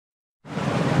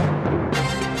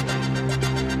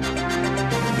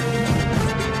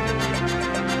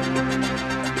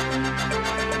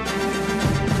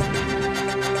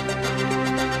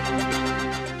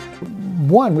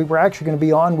one, we were actually going to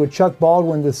be on with Chuck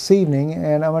Baldwin this evening,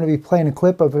 and I'm going to be playing a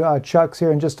clip of Chuck's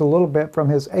here in just a little bit from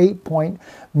his 8-point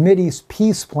Mideast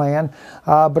peace plan.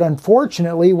 But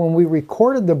unfortunately, when we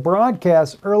recorded the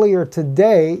broadcast earlier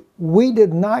today, we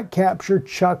did not capture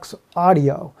Chuck's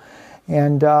audio.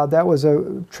 And that was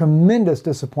a tremendous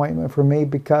disappointment for me,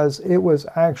 because it was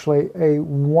actually a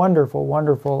wonderful,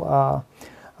 wonderful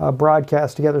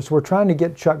broadcast together. So we're trying to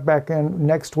get Chuck back in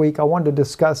next week. I wanted to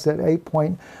discuss that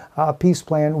 8-point peace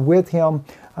plan with him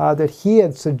that he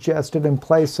had suggested in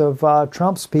place of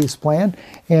Trump's peace plan.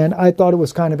 And I thought it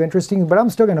was kind of interesting, but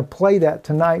I'm still going to play that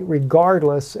tonight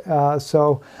regardless.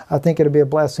 So I think it'll be a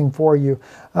blessing for you.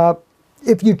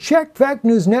 If you check Fact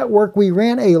News Network, we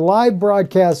ran a live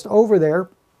broadcast over there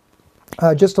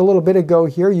just a little bit ago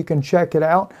here. You can check it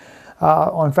out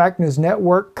on Fact News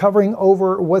Network, covering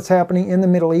over what's happening in the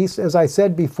Middle East. As I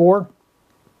said before,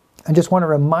 I just want to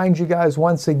remind you guys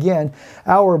once again,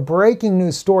 our breaking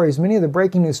news stories, many of the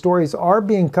breaking news stories are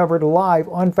being covered live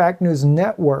on Fact News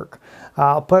Network.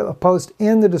 I'll put a post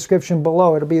in the description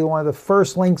below. It'll be one of the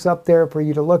first links up there for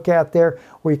you to look at there,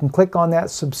 where you can click on that,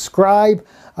 subscribe.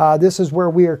 This is where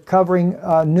we are covering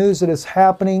news that is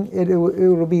happening.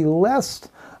 It'll be less,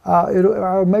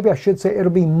 or maybe I should say, it'll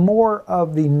be more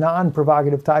of the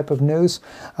non-provocative type of news,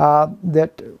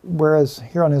 whereas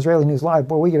here on Israeli News Live,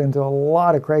 boy, we get into a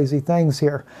lot of crazy things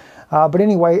here. But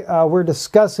anyway, we're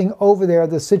discussing over there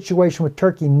the situation with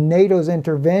Turkey, NATO's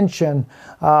intervention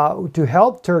to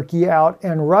help Turkey out,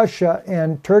 and Russia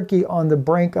and Turkey on the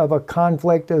brink of a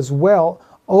conflict as well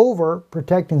over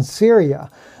protecting Syria.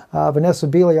 Vanessa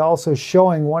Beeley also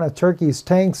showing one of Turkey's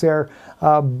tanks there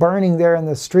burning there in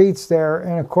the streets there.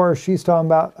 And of course, she's talking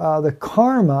about the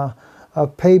karma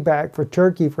of payback for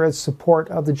Turkey for its support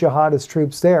of the jihadist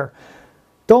troops there.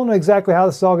 Don't know exactly how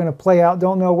this is all going to play out.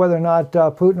 Don't know whether or not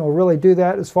Putin will really do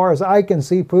that. As far as I can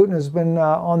see, Putin has been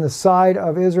on the side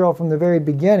of Israel from the very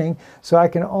beginning. So I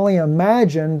can only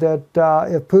imagine that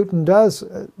if Putin does,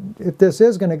 if this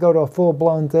is going to go to a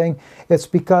full-blown thing, it's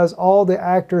because all the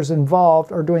actors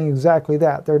involved are doing exactly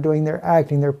that. They're doing their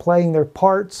acting. They're playing their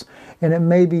parts, and it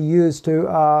may be used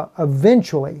to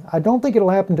eventually, I don't think it'll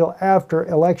happen until after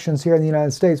elections here in the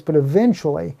United States, but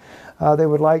eventually they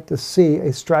would like to see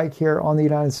a strike here on the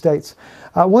United States.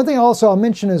 One thing also I'll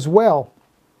mention as well,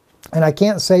 and I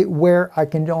can't say where, I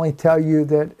can only tell you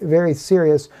that very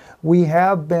serious, we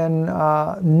have been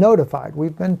notified,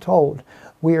 we've been told,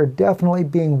 we are definitely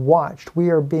being watched.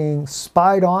 We are being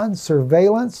spied on,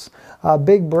 surveillance.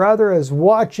 Big Brother is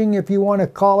watching, if you want to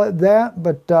call it that,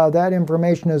 but that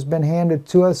information has been handed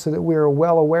to us so that we are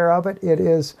well aware of it. It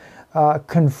is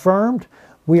confirmed.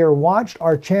 We are watched.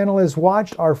 Our channel is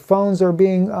watched. Our phones are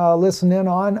being listened in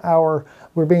on.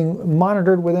 We're being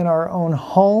monitored within our own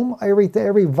home.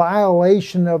 Every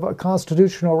violation of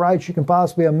constitutional rights you can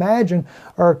possibly imagine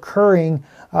are occurring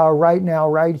right now,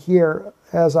 right here,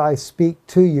 as I speak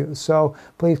to you. So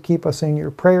please keep us in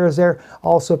your prayers there.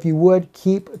 Also, if you would,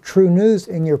 keep True News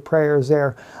in your prayers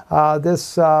there.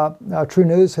 This True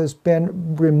News has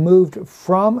been removed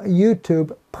from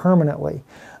YouTube permanently.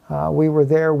 We were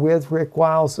there with Rick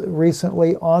Wiles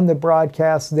recently on the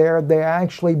broadcast there. They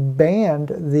actually banned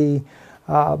the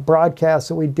broadcast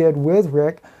that we did with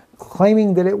Rick,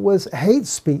 claiming that it was hate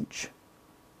speech.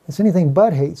 It's anything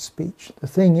but hate speech. The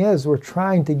thing is, we're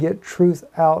trying to get truth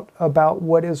out about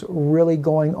what is really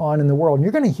going on in the world. And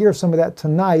you're going to hear some of that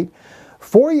tonight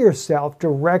for yourself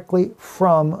directly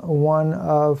from one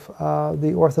of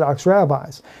the Orthodox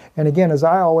rabbis. And again, as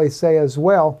I always say as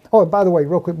well, oh, by the way,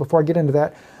 real quick before I get into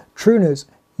that, True News,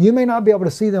 you may not be able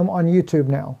to see them on YouTube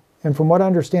now. And from what I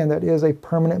understand, that is a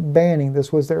permanent banning.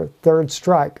 This was their third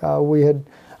strike.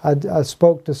 I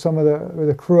spoke to some of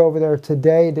the crew over there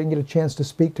today. Didn't get a chance to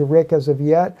speak to Rick as of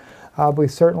yet. We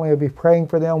certainly will be praying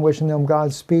for them, wishing them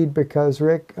Godspeed, because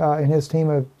Rick and his team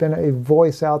have been a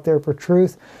voice out there for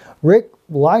truth. Rick,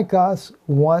 like us,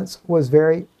 once was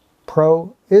very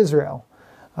pro-Israel.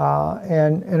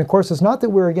 And of course, it's not that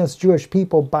we're against Jewish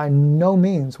people, by no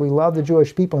means. We love the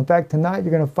Jewish people. In fact, tonight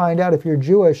you're going to find out, if you're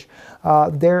Jewish,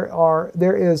 there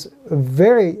is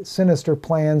very sinister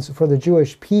plans for the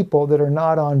Jewish people that are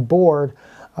not on board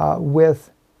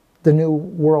with the New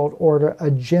World Order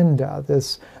agenda,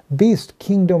 this Beast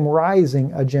Kingdom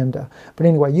Rising agenda. But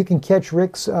anyway, you can catch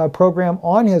Rick's program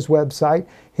on his website.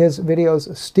 His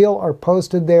videos still are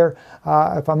posted there.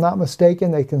 If I'm not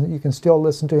mistaken, you can still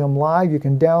listen to him live. You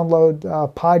can download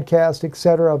podcasts,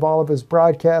 etc., of all of his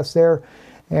broadcasts there.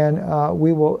 And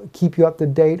we will keep you up to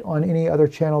date on any other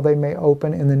channel they may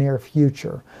open in the near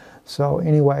future. So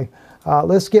anyway,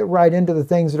 let's get right into the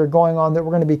things that are going on that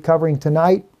we're going to be covering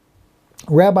tonight.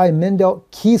 Rabbi Mendel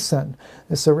Kiesen.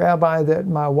 It's a rabbi that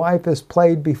my wife has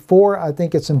played before. I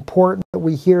think it's important that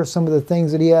we hear some of the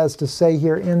things that he has to say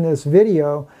here in this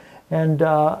video. And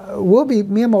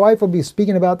me and my wife will be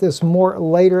speaking about this more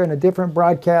later in a different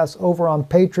broadcast over on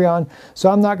Patreon. So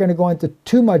I'm not going to go into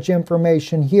too much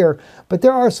information here. But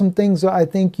there are some things that I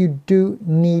think you do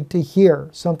need to hear.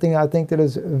 Something I think that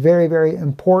is very, very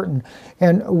important.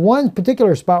 And one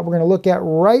particular spot we're going to look at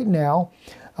right now,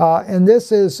 and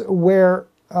this is where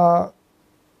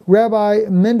Rabbi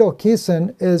Mendel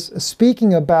Kiesen is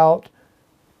speaking about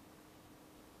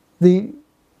the,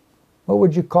 what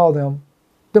would you call them?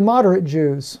 The moderate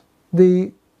Jews,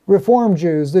 the Reform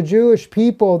Jews, the Jewish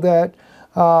people that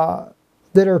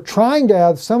that are trying to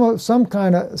have some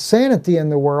kind of sanity in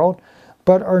the world,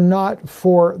 but are not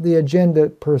for the agenda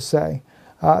per se.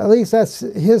 At least that's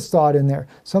his thought in there.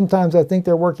 Sometimes I think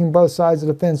they're working both sides of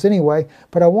the fence anyway,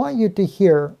 but I want you to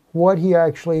hear what he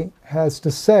actually has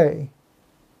to say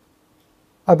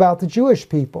about the Jewish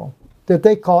people that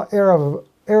they call Erev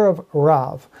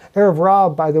Rav. Erev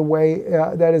Rav, by the way,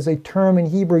 that is a term in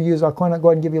Hebrew used. I'll go ahead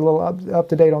and give you a little up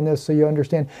to date on this so you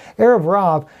understand. Erev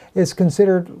Rav is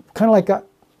considered kind of like a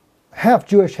half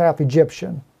Jewish, half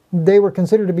Egyptian. They were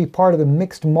considered to be part of the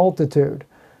mixed multitude,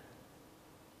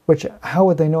 which how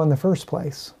would they know in the first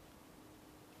place?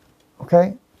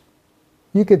 Okay?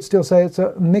 You could still say it's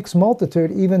a mixed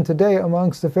multitude even today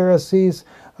amongst the Pharisees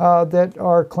that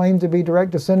are claimed to be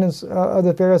direct descendants of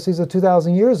the Pharisees of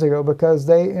 2,000 years ago because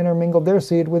they intermingled their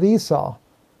seed with Esau.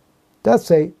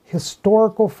 That's a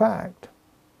historical fact.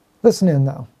 Listen in,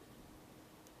 though.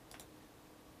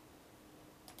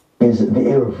 Is the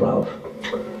Erev Rav.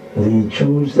 The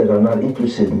Jews that are not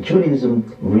interested in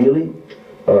Judaism, really,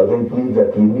 they believe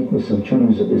that the uniqueness of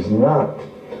Judaism is not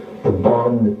the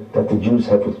bond that the Jews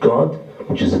have with God,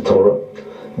 which is the Torah.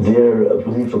 Their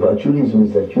belief about Judaism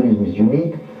is that Judaism is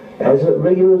unique as a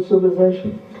regular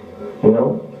civilization. You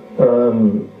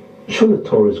know, sure, the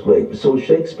Torah is great, but so is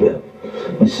Shakespeare.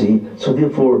 You see, so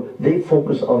therefore they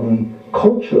focus on the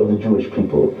culture of the Jewish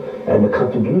people and the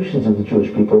contributions of the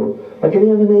Jewish people, like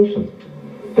any other nation.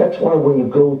 That's why when you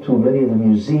go to many of the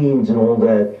museums and all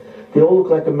that, they all look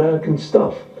like American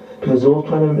stuff because they're all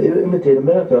trying to imitate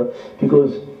America.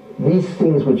 Because these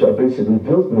things, which are basically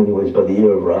built in many ways by the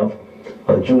Erev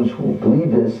Rav, Jews who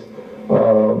believe this,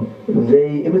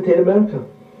 they imitate America.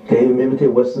 They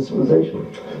imitate Western civilization.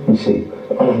 You see,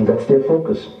 that's their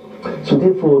focus. So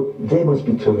therefore, they must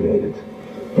be terminated.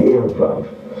 The Erev Rav,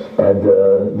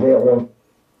 and they are one.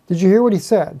 Did you hear what he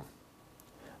said?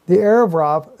 The Erev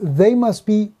Rav, they must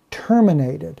be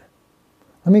terminated.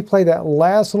 Let me play that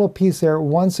last little piece there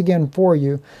once again for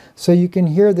you so you can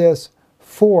hear this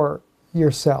for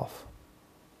yourself.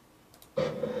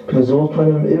 Because they're all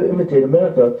trying to imitate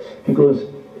America, because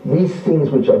these things,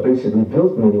 which are basically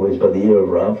built in many ways by the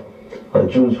Erev Rav,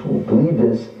 Jews who believe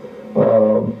this,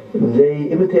 they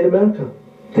imitate America.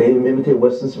 They imitate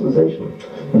Western civilization.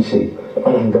 You see,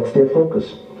 that's their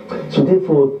focus. So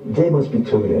therefore, they must be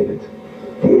terminated.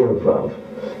 The Erev Rav,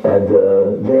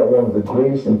 and they are one of the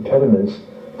greatest impediments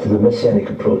to the Messianic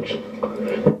approach.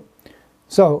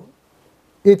 So,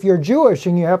 if you're Jewish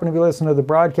and you happen to be listening to the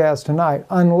broadcast tonight,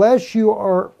 unless you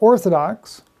are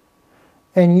Orthodox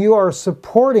and you are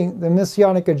supporting the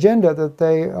Messianic agenda that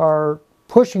they are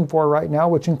pushing for right now,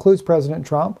 which includes President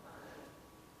Trump,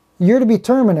 you're to be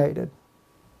terminated.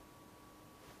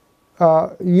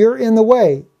 You're in the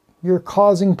way. You're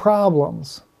causing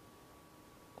problems.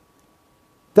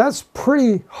 That's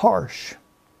pretty harsh.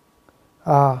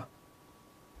 I'm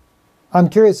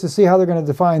curious to see how they're going to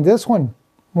define this one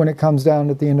when it comes down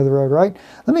at the end of the road, right?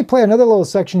 Let me play another little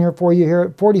section here for you here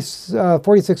at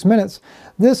 46 minutes.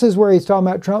 This is where he's talking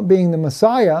about Trump being the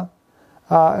Messiah.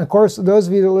 Of course, those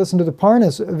of you that listened to the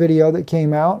Parnas video that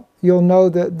came out, you'll know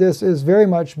that this is very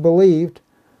much believed,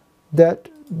 that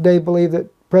they believe that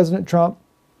President Trump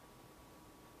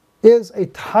is a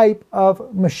type of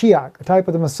Mashiach, a type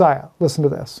of the Messiah. Listen to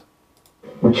this.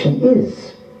 Which he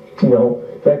is. You know,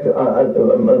 in fact,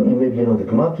 maybe you know the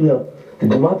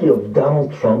gematria of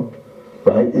Donald Trump,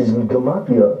 right, is in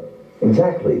gematria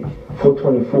exactly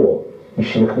 424,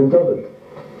 Mashiach ben David.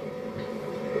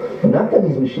 Not that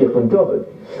he's Mashiach ben David,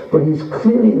 but he's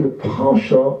clearly in the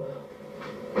parsha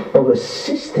of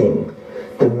assisting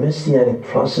the Messianic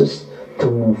process to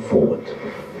move forward.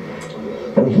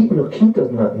 And he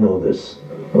does not know this,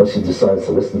 unless he decides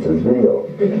to listen to this video.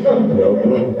 You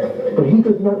know? But he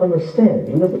does not understand.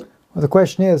 Well, the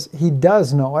question is, he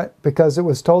does know it because it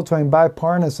was told to him by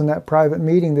Parnas in that private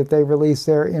meeting that they released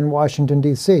there in Washington,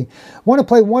 D.C. I want to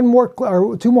play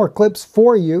two more clips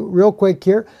for you real quick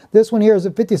here. This one here is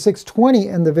at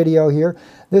 56:20 in the video here.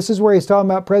 This is where he's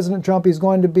talking about President Trump. He's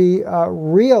going to be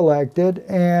re-elected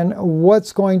and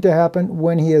what's going to happen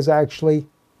when he is actually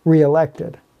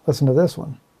re-elected. Listen to this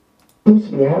one. What seems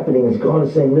to be happening is God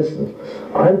is saying, listen,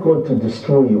 I'm going to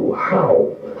destroy you.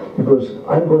 How? Because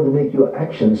I'm going to make your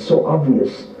actions so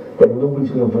obvious that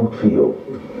nobody's going to vote for you.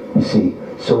 You see,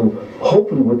 so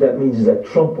hopefully what that means is that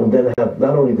Trump will then have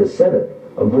not only the Senate,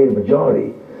 a great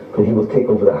majority, but he will take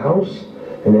over the House,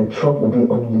 and then Trump will be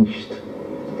unleashed.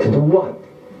 To do what?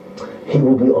 He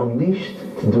will be unleashed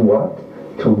to do what?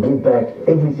 To give back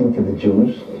everything to the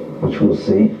Jews, which we'll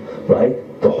see, right?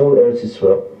 The whole Eretz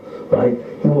Yisrael, right?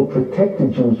 He will protect the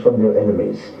Jews from their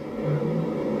enemies.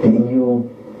 The EU,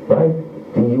 right?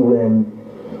 The UN,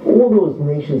 all those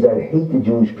nations that hate the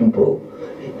Jewish people,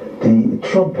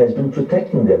 Trump has been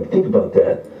protecting them. Think about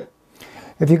that.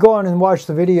 If you go on and watch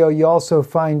the video, you also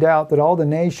find out that all the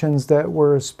nations that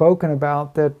were spoken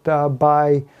about that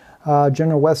by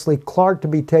General Wesley Clark to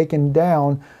be taken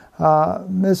down,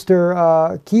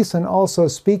 Mr. Keeson also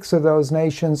speaks of those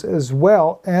nations as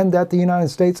well, and that the United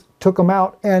States took them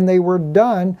out, and they were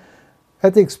done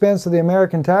at the expense of the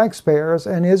American taxpayers,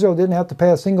 and Israel didn't have to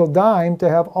pay a single dime to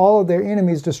have all of their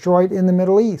enemies destroyed in the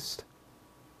Middle East.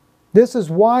 This is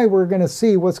why we're going to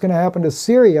see what's going to happen to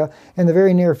Syria in the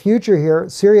very near future here.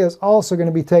 Syria is also going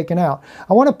to be taken out.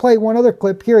 I want to play one other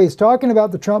clip here. He's talking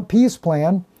about the Trump peace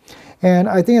plan, and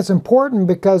I think it's important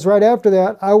because right after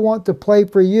that, I want to play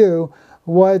for you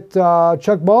what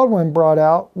Chuck Baldwin brought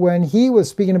out when he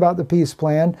was speaking about the peace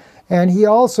plan. And he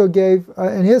also gave,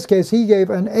 in his case, he gave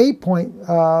an 8-point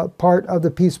part of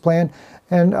the peace plan.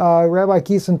 And Rabbi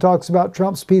Keeson talks about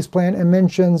Trump's peace plan and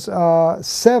mentions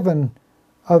 7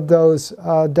 of those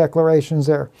declarations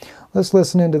there. Let's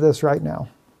listen into this right now.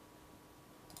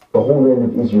 The whole land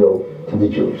of Israel to the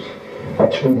Jews.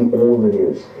 That's really all it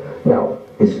is. Now,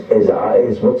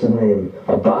 is what's his name,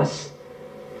 Abbas,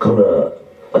 gonna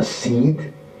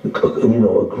accede,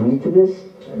 agree to this?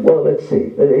 Well, let's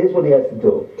see. Here's what he has to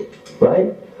do,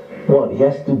 right? 1, he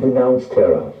has to denounce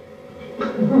terror.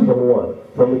 Number 1.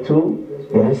 Number 2,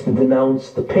 he has to denounce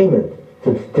the payment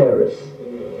to the terrorists,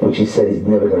 which he said he's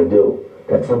never going to do.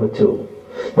 That's number 2.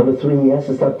 Number 3, he has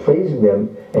to start praising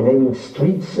them and naming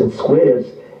streets and squares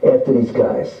after these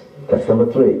guys. That's number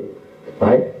 3,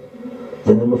 right?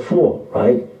 Then number 4,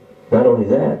 right? Not only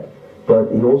that,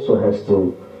 but he also has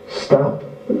to stop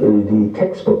the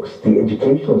textbooks, the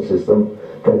educational system,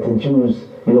 that the Jews,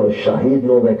 Shahid and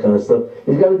all that kind of stuff.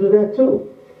 He's got to do that too.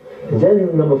 And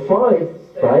then number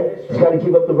 5, right, he's got to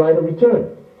give up the right of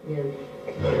return. Yeah.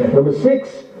 Number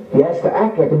 6, he has to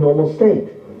act like a normal state.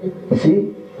 You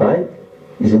see, right?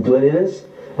 He doesn't do any of this.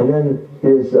 And then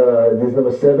there's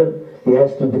number 7, he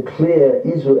has to declare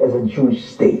Israel as a Jewish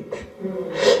state.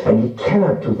 And he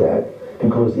cannot do that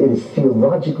because it is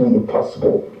theologically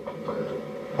impossible.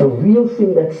 The real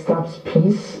thing that stops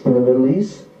peace in the Middle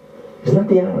East is not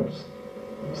the Arabs.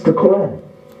 It's the Quran.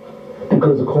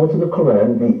 Because according to the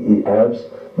Quran, the Arabs,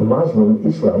 Muslim,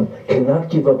 Islam, cannot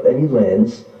give up any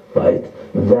lands, right,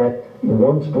 that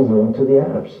once belonged to the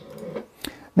Arabs.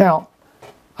 Now,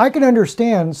 I can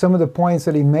understand some of the points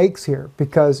that he makes here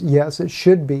because, yes, it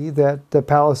should be that the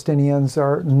Palestinians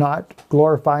are not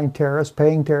glorifying terrorists,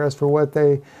 paying terrorists for what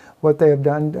they have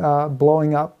done,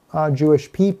 blowing up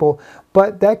Jewish people.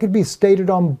 But that could be stated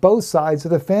on both sides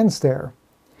of the fence there.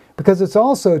 Because it's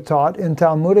also taught in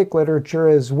Talmudic literature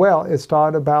as well. It's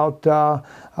taught about,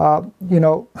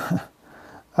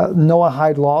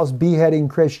 Noahide laws, beheading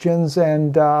Christians,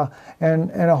 and a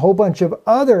whole bunch of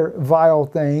other vile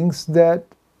things that,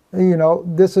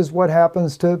 this is what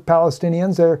happens to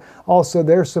Palestinians.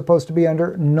 They're supposed to be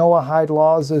under Noahide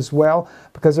laws as well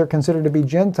because they're considered to be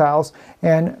Gentiles.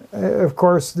 And of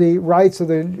course, the rights of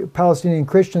the Palestinian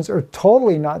Christians are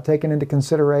totally not taken into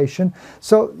consideration.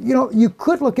 So, you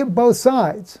could look at both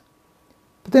sides.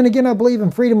 But then again, I believe in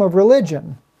freedom of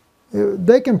religion.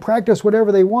 They can practice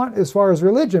whatever they want as far as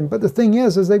religion. But the thing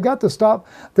is they've got to stop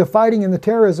the fighting and the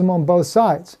terrorism on both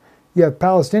sides. You have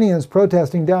Palestinians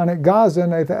protesting down at Gaza,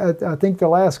 and I think the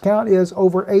last count is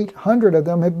over 800 of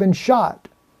them have been shot.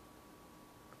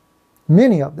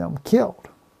 Many of them killed.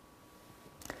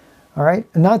 All right,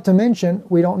 and not to mention,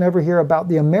 we don't ever hear about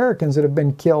the Americans that have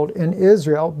been killed in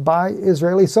Israel by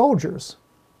Israeli soldiers,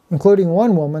 including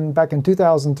one woman back in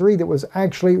 2003 that was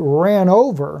actually ran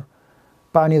over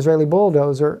by an Israeli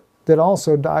bulldozer that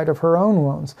also died of her own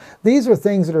wounds. These are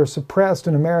things that are suppressed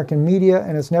in American media,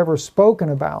 and it's never spoken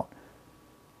about.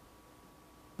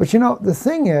 But you know, the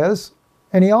thing is,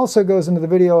 and he also goes into the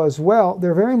video as well,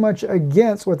 they're very much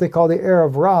against what they call the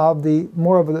Erev Rav, the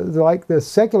more of like the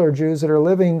secular Jews that are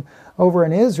living over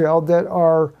in Israel that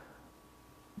are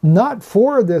not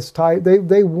for this type.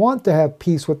 They want to have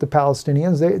peace with the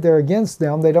Palestinians. They're against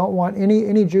them. They don't want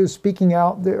any Jews speaking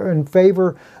out in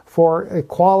favor for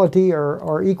equality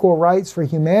or equal rights for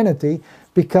humanity,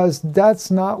 because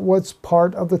that's not what's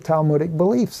part of the Talmudic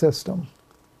belief system.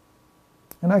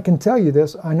 And I can tell you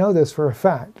this, I know this for a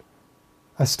fact.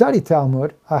 I study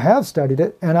Talmud, I have studied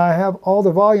it, and I have all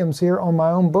the volumes here on my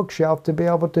own bookshelf to be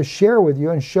able to share with you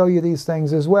and show you these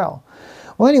things as well.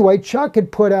 Well, anyway, Chuck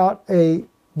had put out a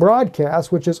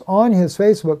broadcast, which is on his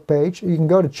Facebook page. You can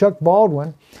go to Chuck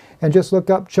Baldwin and just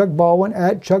look up Chuck Baldwin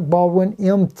at Chuck Baldwin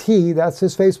MT. That's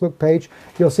his Facebook page.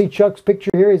 You'll see Chuck's picture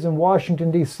here. He's in Washington,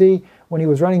 D.C. when he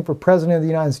was running for President of the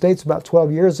United States about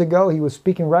 12 years ago. He was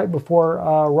speaking right before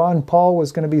Ron Paul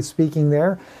was going to be speaking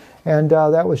there. And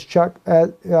that was Chuck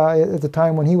at the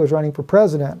time when he was running for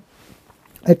president.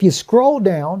 If you scroll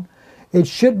down, it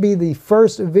should be the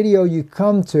first video you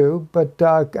come to, but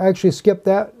actually skip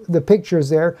that, the pictures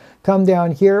there. Come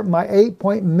down here, my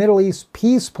 8-point Middle East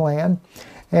peace plan.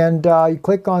 And you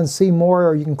click on see more,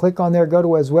 or you can click on there, go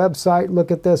to his website,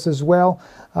 look at this as well.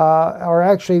 Or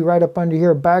actually right up under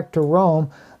here, back to Rome.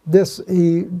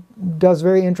 He does a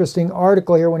very interesting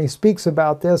article here when he speaks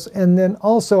about this. And then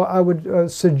also I would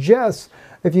suggest,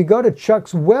 if you go to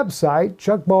Chuck's website,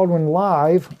 Chuck Baldwin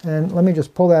Live, and let me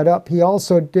just pull that up. He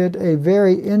also did a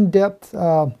very in-depth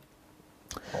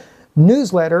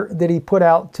newsletter that he put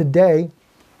out today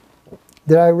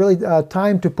that I really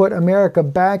timed to put America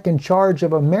back in charge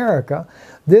of America.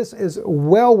 This is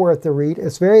well worth the read.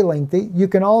 It's very lengthy. You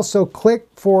can also click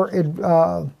for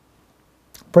the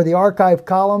archive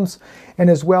columns, and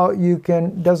as well, you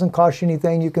can, doesn't cost you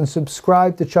anything, you can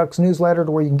subscribe to Chuck's newsletter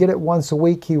to where you can get it once a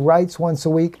week. He writes once a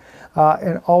week,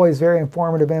 and always very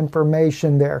informative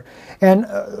information there. And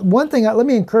one thing, let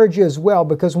me encourage you as well,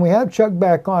 because when we have Chuck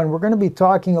back on, we're going to be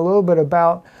talking a little bit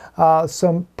about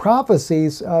some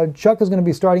prophecies. Chuck is going to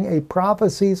be starting a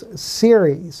prophecies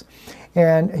series.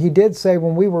 And he did say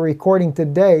when we were recording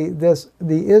today, the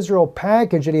Israel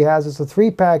package that he has, it's a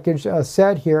 3-package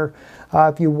set here.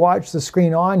 If you watch the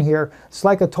screen on here, it's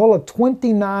like a total of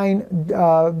 29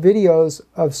 videos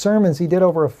of sermons he did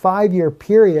over a 5-year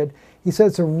period. He said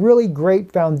it's a really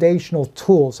great foundational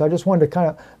tool. So I just wanted to kind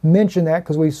of mention that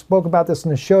because we spoke about this in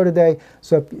the show today.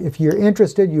 So if you're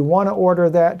interested, you want to order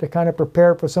that to kind of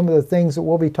prepare for some of the things that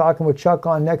we'll be talking with Chuck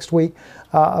on next week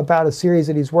about a series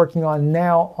that he's working on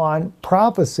now on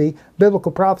prophecy,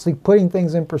 biblical prophecy, putting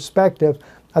things in perspective.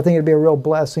 I think it'd be a real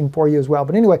blessing for you as well.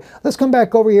 But anyway, let's come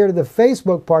back over here to the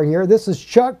Facebook part here. This is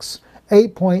Chuck's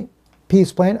 8-point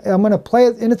peace plan. I'm going to play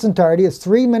it in its entirety. It's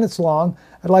 3 minutes long.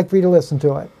 I'd like for you to listen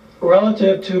to it.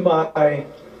 Relative to my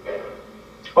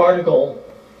article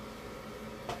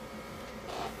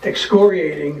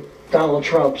excoriating Donald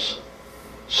Trump's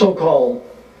so-called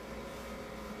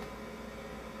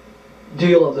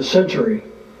deal of the century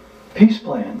peace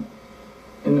plan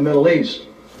in the Middle East,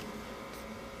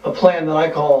 a plan that I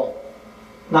call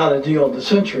not a deal of the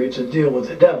century, it's a deal with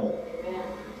the devil.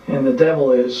 And the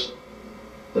devil is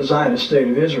the Zionist state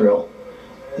of Israel.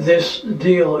 This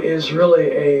deal is really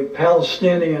a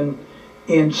Palestinian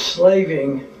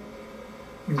enslaving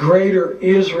greater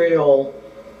Israel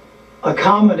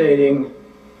accommodating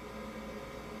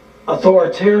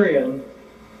authoritarian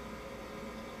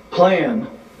plan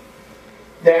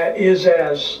that is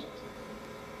as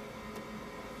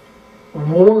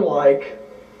warlike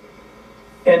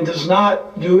and does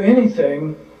not do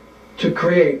anything to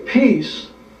create peace,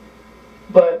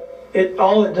 but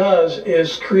all it does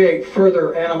is create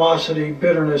further animosity,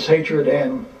 bitterness, hatred,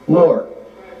 and war,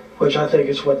 which I think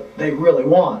is what they really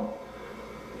want.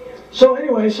 So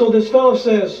anyway, so this fellow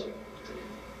says,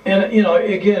 and you know,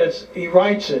 again, he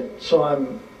writes it, so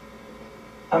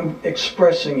I'm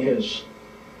expressing his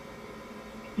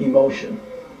emotion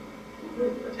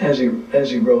as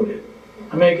he wrote it.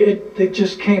 I mean, it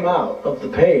just came out of the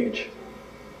page.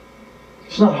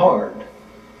 It's not hard.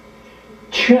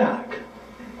 Chuck,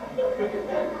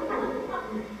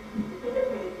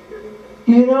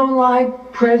 you don't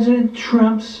like President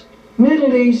Trump's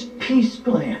Middle East peace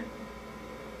plan.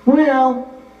 Well,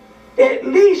 at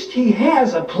least he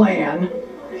has a plan.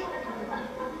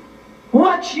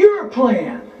 What's your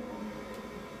plan?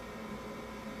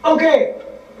 Okay,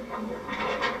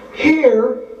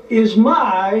 here is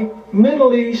my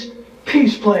Middle East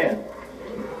peace plan.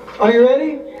 Are you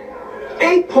ready?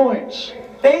 8 points.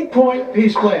 8-point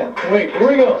peace plan. Wait, here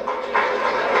we go.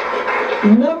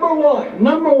 Number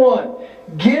one,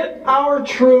 get our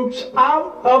troops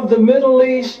out of the Middle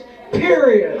East,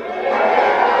 period.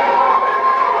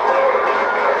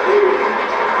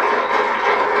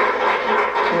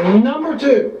 Number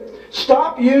two,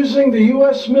 stop using the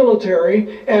U.S.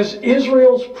 military as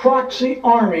Israel's proxy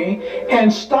army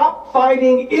and stop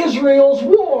fighting Israel's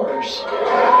wars.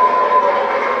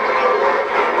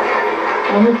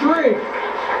 Number three,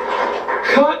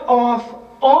 cut off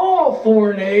all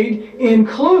foreign aid,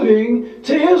 including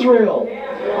to Israel.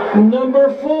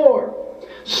 Number four,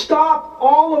 stop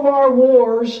all of our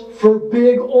wars for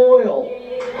big oil.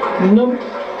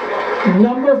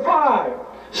 Number five,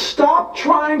 stop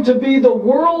trying to be the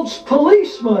world's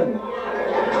policeman.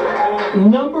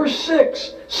 Number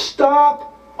six,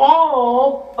 stop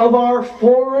all of our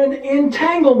foreign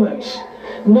entanglements.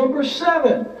 Number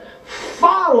seven,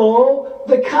 follow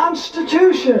the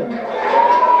Constitution.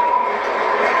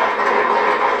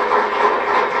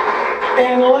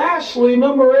 And lastly,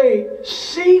 number eight,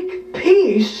 seek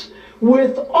peace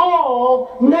with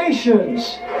all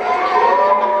nations.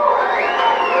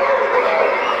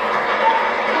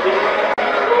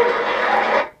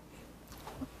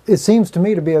 It seems to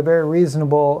me to be a very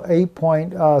reasonable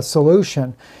 8-point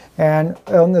solution. And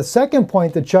on the second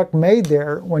point that Chuck made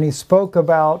there, when he spoke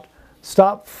about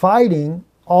stop fighting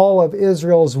all of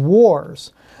Israel's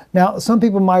wars. Now, some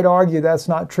people might argue that's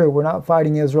not true. We're not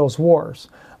fighting Israel's wars.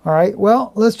 All right,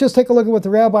 well, let's just take a look at what the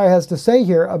rabbi has to say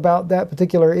here about that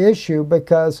particular issue,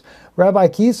 because Rabbi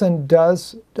Keeson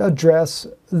does address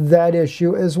that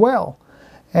issue as well.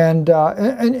 And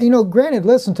you know, granted,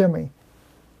 listen to me.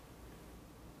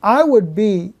 I would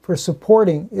be for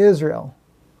supporting Israel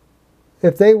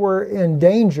if they were in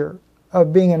danger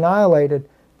of being annihilated,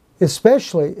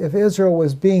 especially if Israel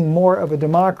was being more of a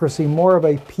democracy, more of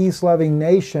a peace-loving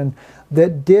nation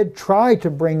that did try to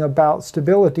bring about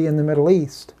stability in the Middle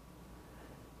East.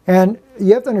 And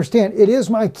you have to understand, it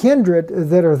is my kindred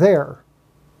that are there.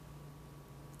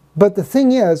 But the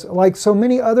thing is, like so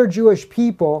many other Jewish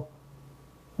people,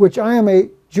 which I am a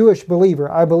Jewish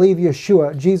believer, I believe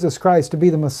Yeshua, Jesus Christ, to be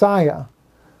the Messiah.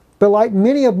 But like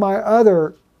many of my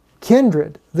other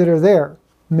kindred that are there,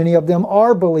 many of them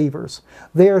are believers.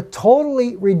 They are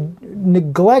totally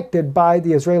neglected by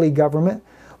the Israeli government.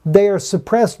 They are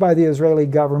suppressed by the Israeli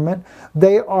government.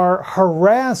 They are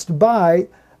harassed by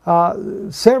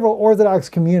several Orthodox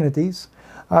communities.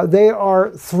 They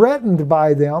are threatened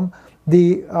by them.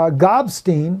 The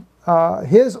Gobstein,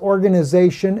 his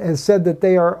organization, has said that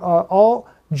they are all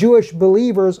Jewish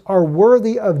believers are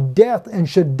worthy of death and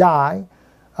should die,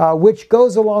 which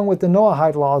goes along with the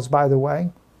Noahide laws, by the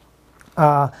way.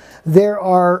 There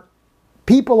are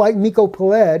people like Miko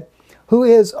Peled, who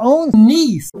his own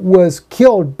niece was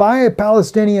killed by a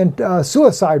Palestinian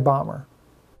suicide bomber.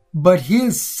 But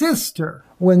his sister,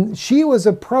 when she was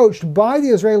approached by the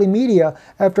Israeli media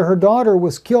after her daughter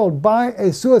was killed by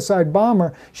a suicide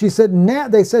bomber, she said,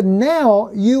 they said, now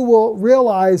you will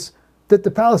realize that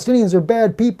the Palestinians are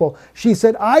bad people. She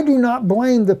said, I do not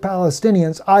blame the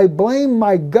Palestinians. I blame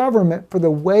my government for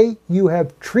the way you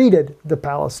have treated the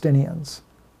Palestinians.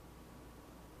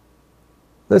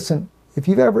 Listen, if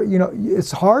you've ever, you know,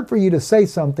 it's hard for you to say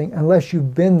something unless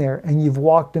you've been there and you've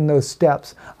walked in those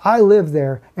steps. I lived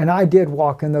there and I did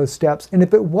walk in those steps. And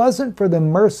if it wasn't for the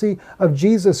mercy of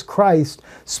Jesus Christ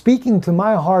speaking to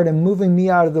my heart and moving me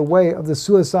out of the way of the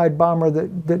suicide bomber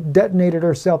that detonated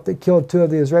herself, that killed 2 of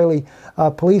the Israeli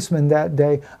policemen that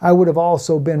day, I would have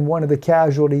also been one of the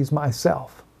casualties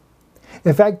myself.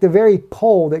 In fact, the very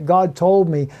pole that God told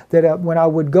me that when I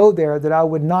would go there, that I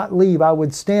would not leave, I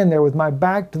would stand there with my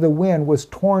back to the wind, was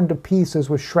torn to pieces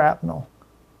with shrapnel.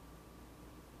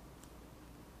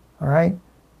 All right?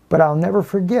 But I'll never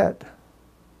forget.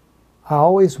 I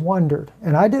always wondered,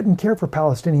 and I didn't care for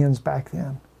Palestinians back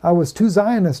then. I was too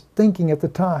Zionist thinking at the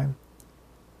time.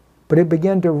 But it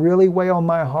began to really weigh on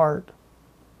my heart.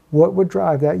 What would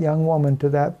drive that young woman to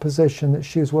that position that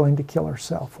she was willing to kill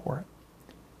herself for it?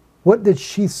 What did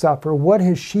she suffer? What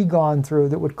has she gone through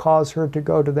that would cause her to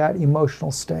go to that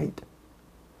emotional state?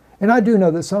 And I do know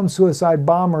that some suicide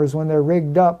bombers, when they're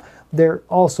rigged up, they're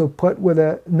also put with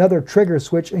another trigger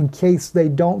switch in case they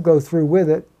don't go through with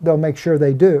it. They'll make sure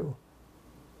they do.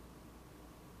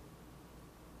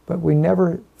 But we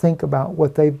never think about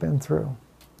what they've been through.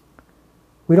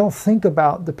 We don't think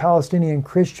about the Palestinian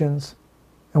Christians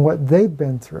and what they've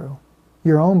been through.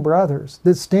 Your own brothers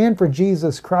that stand for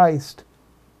Jesus Christ,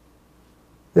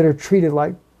 that are treated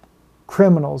like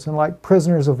criminals and like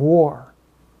prisoners of war.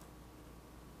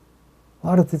 A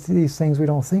lot of these things we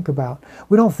don't think about.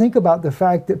 We don't think about the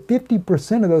fact that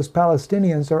 50% of those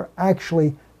Palestinians are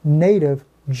actually native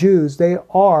Jews. They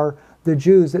are the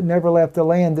Jews that never left the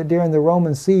land, that during the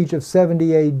Roman siege of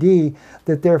 70 AD,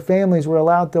 that their families were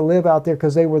allowed to live out there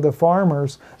because they were the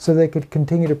farmers, so they could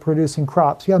continue to producing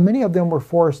crops. Yeah, many of them were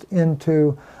forced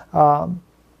into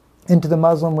the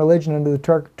Muslim religion, into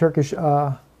the Turkish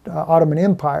Ottoman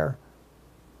Empire.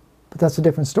 But that's a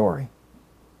different story.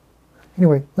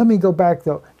 Anyway, let me go back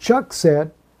though. Chuck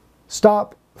said,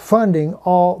 stop funding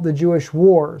all the Jewish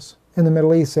wars in the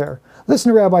Middle East there.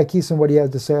 Listen to Rabbi Keeson, what he has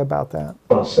to say about that.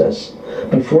 Process.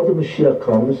 Before the Mashiach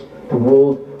comes, the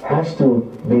world has to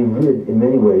be rid in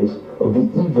many ways of the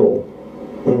evil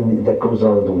that goes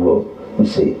on in the world, you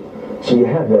see. So you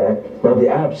have that. Now the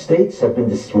Arab states have been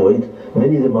destroyed.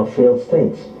 Many of them are failed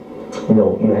states. You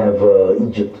know, you have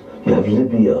Egypt, you have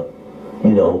Libya,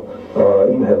 you know,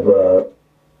 you have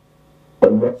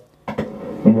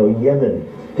Yemen.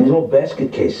 These are all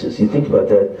basket cases. You think about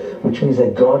that, which means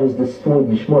that God has destroyed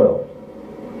Yishmael,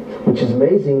 which is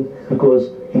amazing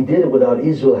because he did it without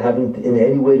Israel having in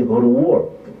any way to go to war.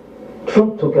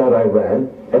 Trump took out Iran,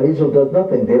 and Israel does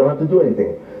nothing. They don't have to do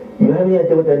anything. You have any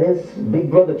idea what that is? Big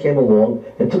Brother came along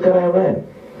and took out Iran.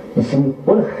 You see,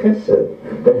 what a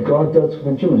chesed that God does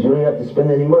for the Jews. You don't have to spend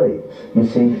any money, you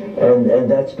see, and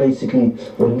that's basically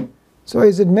what he... So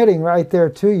he's admitting right there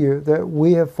to you that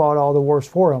we have fought all the wars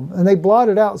for him. And they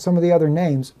blotted out some of the other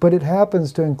names, but it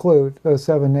happens to include those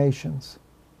 7 nations.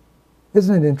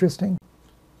 Isn't it interesting?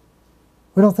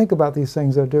 We don't think about these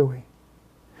things though, do we?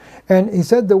 And he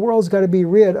said the world's got to be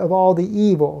rid of all the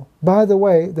evil. By the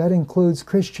way, that includes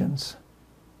Christians.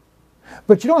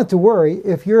 But you don't have to worry.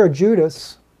 If you're a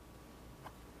Judas,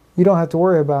 you don't have to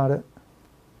worry about it.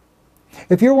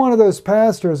 If you're one of those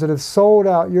pastors that have sold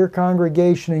out your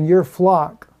congregation and your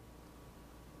flock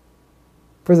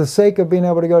for the sake of being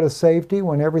able to go to safety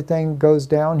when everything goes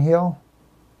downhill,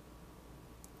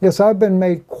 yes, I've been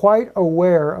made quite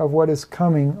aware of what is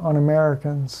coming on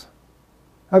Americans.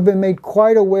 I've been made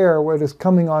quite aware of what is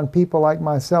coming on people like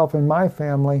myself and my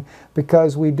family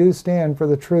because we do stand for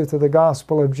the truth of the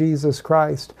gospel of Jesus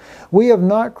Christ. We have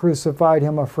not crucified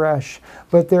him afresh,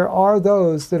 but there are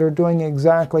those that are doing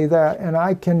exactly that, and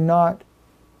I cannot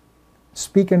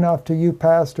speak enough to you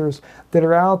pastors that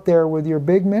are out there with your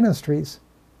big ministries.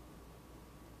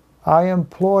 I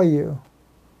implore you,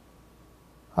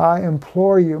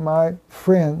 my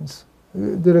friends,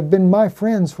 that have been my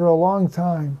friends for a long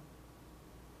time,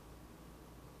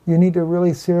 you need to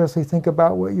really seriously think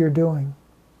about what you're doing.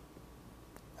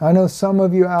 I know some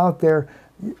of you out there,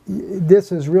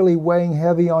 this is really weighing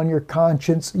heavy on your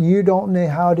conscience. You don't know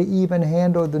how to even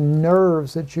handle the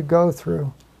nerves that you go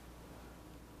through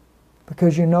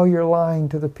because you know you're lying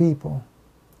to the people.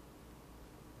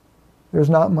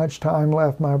 There's not much time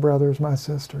left, my brothers, my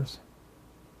sisters.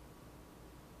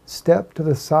 Step to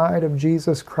the side of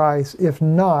Jesus Christ. If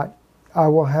not, I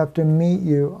will have to meet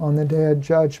you on the day of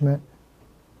judgment.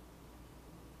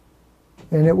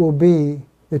 And it will be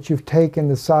that you've taken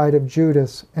the side of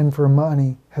Judas and for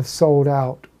money have sold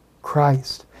out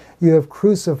Christ. You have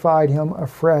crucified him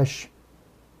afresh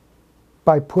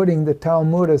by putting the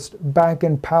Talmudists back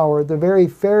in power. The very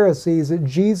Pharisees that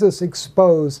Jesus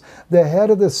exposed, the head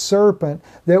of the serpent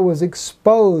that was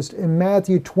exposed in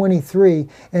Matthew 23,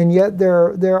 and yet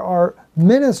there are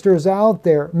ministers out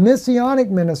there, messianic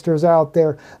ministers out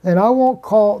there, and I won't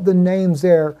call the names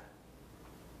there,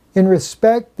 in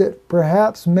respect that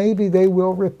perhaps maybe they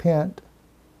will repent,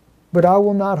 but I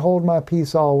will not hold my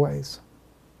peace always.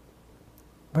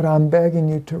 But I'm begging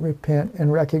you to repent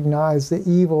and recognize the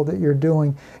evil that you're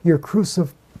doing. You're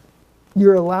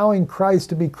allowing Christ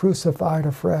to be crucified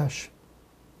afresh.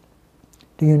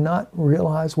 Do you not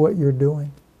realize what you're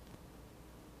doing?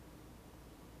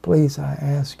 Please, I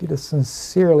ask you to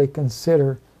sincerely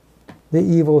consider the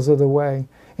evils of the way.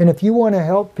 And if you want to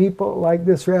help people like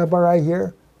this rabbi right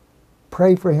here,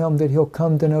 pray for him that he'll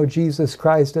come to know Jesus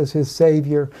Christ as his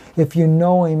Savior. If you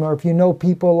know him or if you know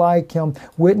people like him,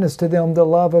 witness to them the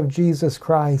love of Jesus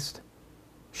Christ.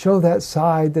 Show that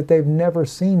side that they've never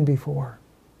seen before.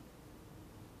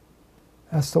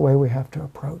 That's the way we have to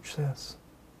approach this.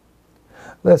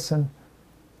 Listen,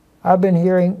 I've been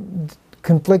hearing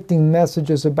conflicting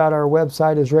messages about our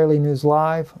website, Israeli News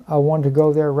Live. I want to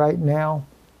go there right now.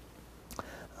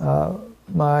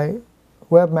 My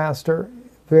webmaster,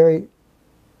 very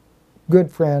good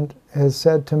friend, has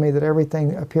said to me that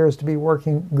everything appears to be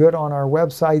working good on our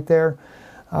website there.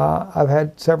 I've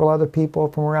had several other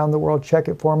people from around the world check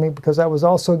it for me because I was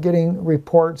also getting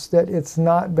reports that it's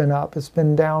not been up. It's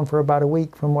been down for about a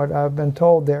week from what I've been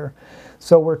told there.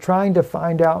 So we're trying to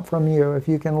find out from you. If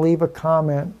you can leave a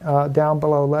comment down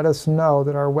below, let us know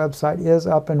that our website is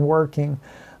up and working.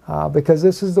 because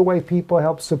this is the way people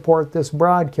help support this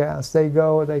broadcast. They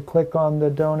go, they click on the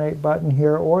donate button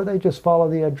here, or they just follow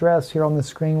the address here on the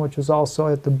screen, which is also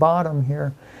at the bottom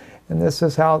here. And this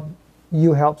is how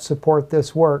you help support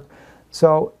this work.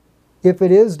 So if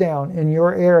it is down in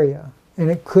your area, and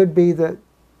it could be that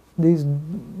these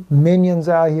minions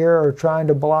out here are trying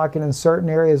to block it in certain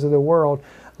areas of the world,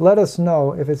 let us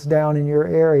know if it's down in your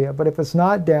area. But if it's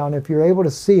not down, if you're able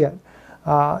to see it,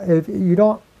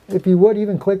 if you would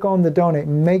even click on the donate,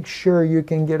 make sure you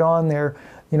can get on there.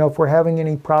 You know, if we're having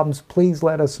any problems, please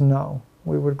let us know.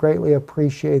 We would greatly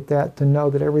appreciate that, to know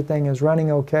that everything is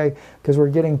running okay, because we're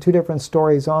getting two different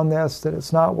stories on this, that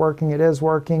it's not working, it is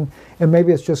working, and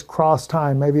maybe it's just cross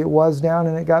time. Maybe it was down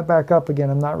and it got back up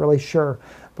again. I'm not really sure,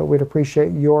 but we'd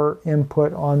appreciate your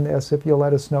input on this if you'll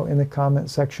let us know in the comment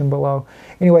section below.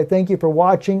 Anyway, thank you for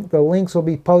watching. The links will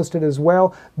be posted as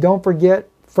well. Don't forget,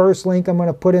 first link I'm going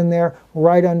to put in there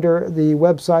right under the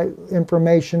website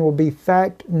information will be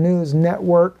Fact News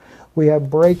Network. We have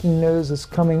breaking news that's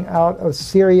coming out of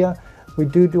Syria. We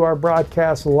do our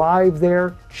broadcast live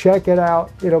there. Check it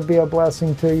out. It'll be a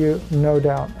blessing to you, no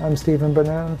doubt. I'm Stephen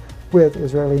Ben-Nun with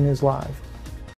Israeli News Live.